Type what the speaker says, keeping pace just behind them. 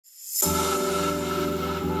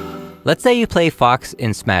Let's say you play Fox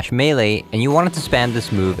in Smash Melee and you wanted to spam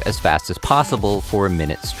this move as fast as possible for a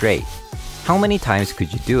minute straight. How many times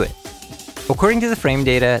could you do it? According to the frame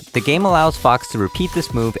data, the game allows Fox to repeat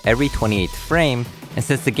this move every 28th frame, and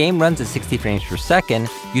since the game runs at 60 frames per second,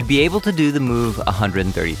 you'd be able to do the move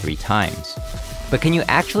 133 times. But can you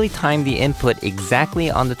actually time the input exactly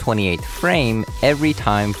on the 28th frame every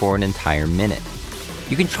time for an entire minute?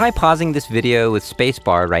 You can try pausing this video with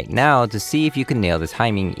spacebar right now to see if you can nail the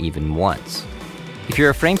timing even once. If you're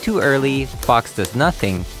a frame too early, Fox does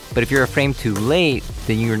nothing, but if you're a frame too late,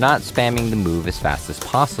 then you're not spamming the move as fast as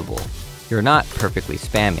possible. You're not perfectly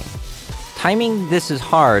spamming. Timing this is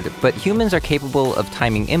hard, but humans are capable of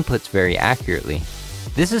timing inputs very accurately.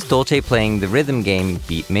 This is Dolce playing the rhythm game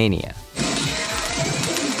Beatmania.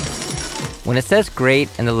 When it says great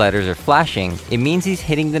and the letters are flashing, it means he's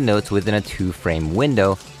hitting the notes within a 2-frame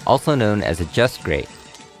window, also known as a just great.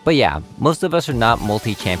 But yeah, most of us are not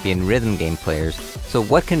multi-champion rhythm game players, so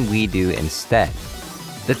what can we do instead?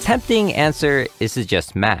 The tempting answer is to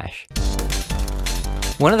just mash.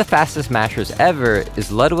 One of the fastest mashers ever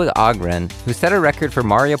is Ludwig Ågren, who set a record for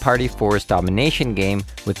Mario Party 4's domination game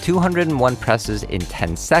with 201 presses in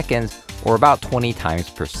 10 seconds, or about 20 times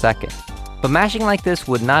per second. But mashing like this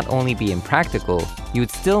would not only be impractical, you would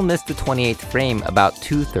still miss the 28th frame about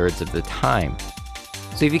 2/3 of the time.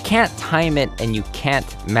 So if you can't time it and you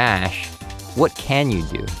can't mash, what can you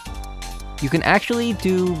do? You can actually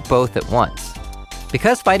do both at once.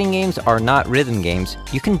 Because fighting games are not rhythm games,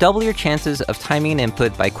 you can double your chances of timing an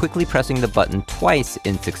input by quickly pressing the button twice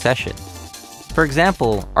in succession. For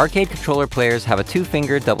example, arcade controller players have a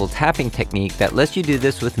 2-finger double tapping technique that lets you do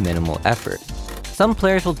this with minimal effort. Some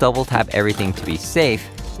players will double tap everything to be safe,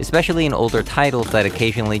 especially in older titles that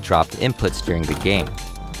occasionally dropped inputs during the game.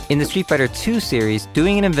 In the Street Fighter II series,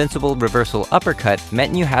 doing an invincible reversal uppercut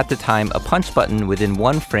meant you had to time a punch button within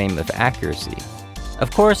 1 frame of accuracy.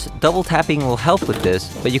 Of course, double tapping will help with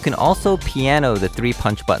this, but you can also piano the 3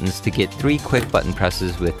 punch buttons to get 3 quick button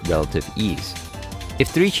presses with relative ease. If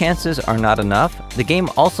 3 chances are not enough, the game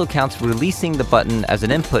also counts releasing the button as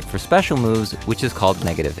an input for special moves, which is called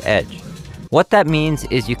negative edge. What that means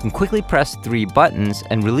is you can quickly press 3 buttons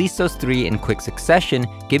and release those 3 in quick succession,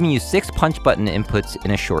 giving you 6 punch button inputs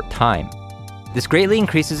in a short time. This greatly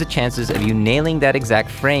increases the chances of you nailing that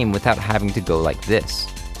exact frame without having to go like this.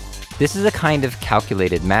 This is a kind of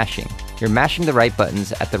calculated mashing. You're mashing the right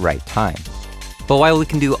buttons at the right time. But while we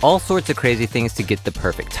can do all sorts of crazy things to get the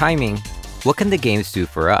perfect timing, what can the games do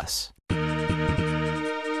for us?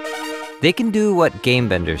 They can do what game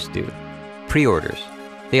vendors do: pre-orders.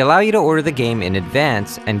 They allow you to order the game in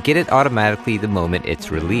advance and get it automatically the moment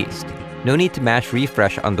it's released. No need to mash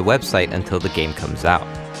refresh on the website until the game comes out.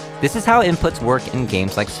 This is how inputs work in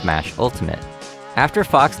games like Smash Ultimate. After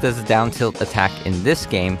Fox does a down tilt attack in this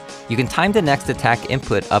game, you can time the next attack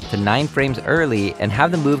input up to 9 frames early and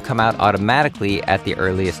have the move come out automatically at the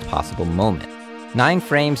earliest possible moment. 9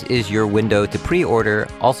 frames is your window to pre-order,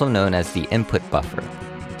 also known as the input buffer.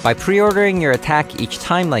 By pre-ordering your attack each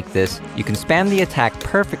time like this, you can spam the attack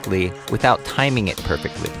perfectly without timing it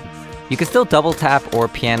perfectly. You can still double tap or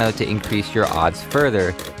piano to increase your odds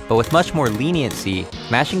further, but with much more leniency,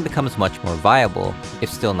 mashing becomes much more viable, if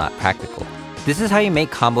still not practical. This is how you make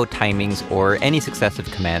combo timings or any successive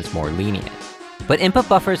commands more lenient. But input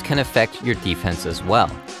buffers can affect your defense as well.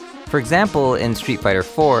 For example, in Street Fighter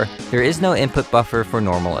IV, there is no input buffer for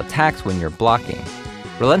normal attacks when you're blocking.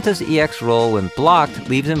 Relento's EX roll when blocked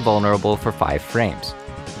leaves him vulnerable for 5 frames.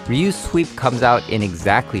 Ryu's sweep comes out in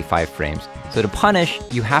exactly 5 frames, so to punish,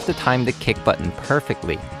 you have to time the kick button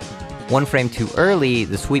perfectly. 1 frame too early,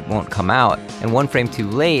 the sweep won't come out, and 1 frame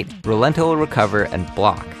too late, Relento will recover and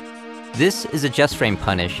block. This is a just frame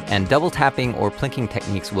punish, and double tapping or plinking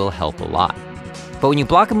techniques will help a lot. But when you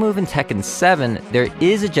block a move in Tekken 7, there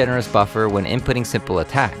is a generous buffer when inputting simple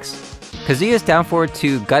attacks. Kazuya's down forward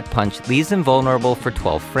 2 gut punch leaves him vulnerable for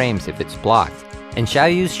 12 frames if it's blocked, and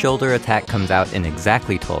Xiaoyu's shoulder attack comes out in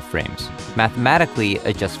exactly 12 frames, mathematically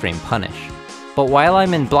a just frame punish. But while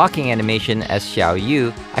I'm in blocking animation as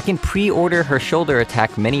Xiaoyu, I can pre-order her shoulder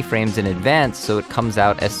attack many frames in advance so it comes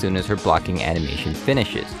out as soon as her blocking animation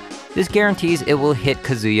finishes. This guarantees it will hit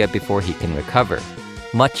Kazuya before he can recover.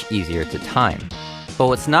 Much easier to time. But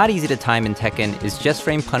what's not easy to time in Tekken is just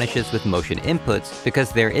frame punishes with motion inputs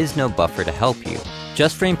because there is no buffer to help you.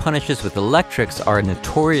 Just frame punishes with electrics are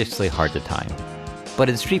notoriously hard to time. But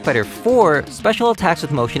in Street Fighter IV, special attacks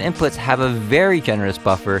with motion inputs have a very generous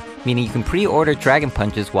buffer, meaning you can pre-order Dragon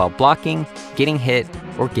Punches while blocking, getting hit,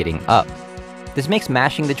 or getting up. This makes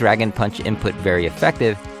mashing the Dragon Punch input very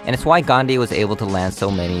effective, and it's why Gandhi was able to land so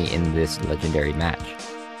many in this legendary match.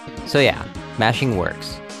 So yeah, mashing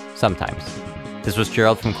works. Sometimes. This was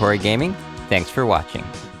Gerald from Corey Gaming. Thanks for watching.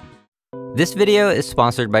 This video is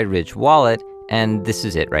sponsored by Ridge Wallet, and this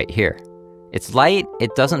is it right here. It's light,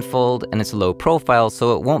 it doesn't fold, and it's low profile,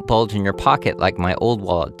 so it won't bulge in your pocket like my old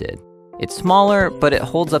wallet did. It's smaller, but it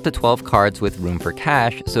holds up to 12 cards with room for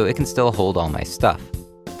cash, so it can still hold all my stuff.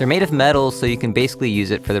 They're made of metal, so you can basically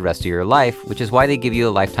use it for the rest of your life, which is why they give you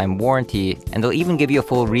a lifetime warranty, and they'll even give you a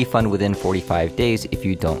full refund within 45 days if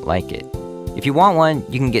you don't like it. If you want one,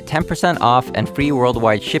 you can get 10% off and free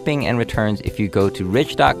worldwide shipping and returns if you go to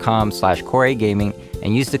ridge.com/CoreyGaming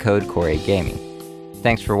and use the code CoreyGaming.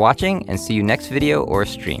 Thanks for watching, and see you next video or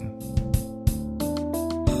stream.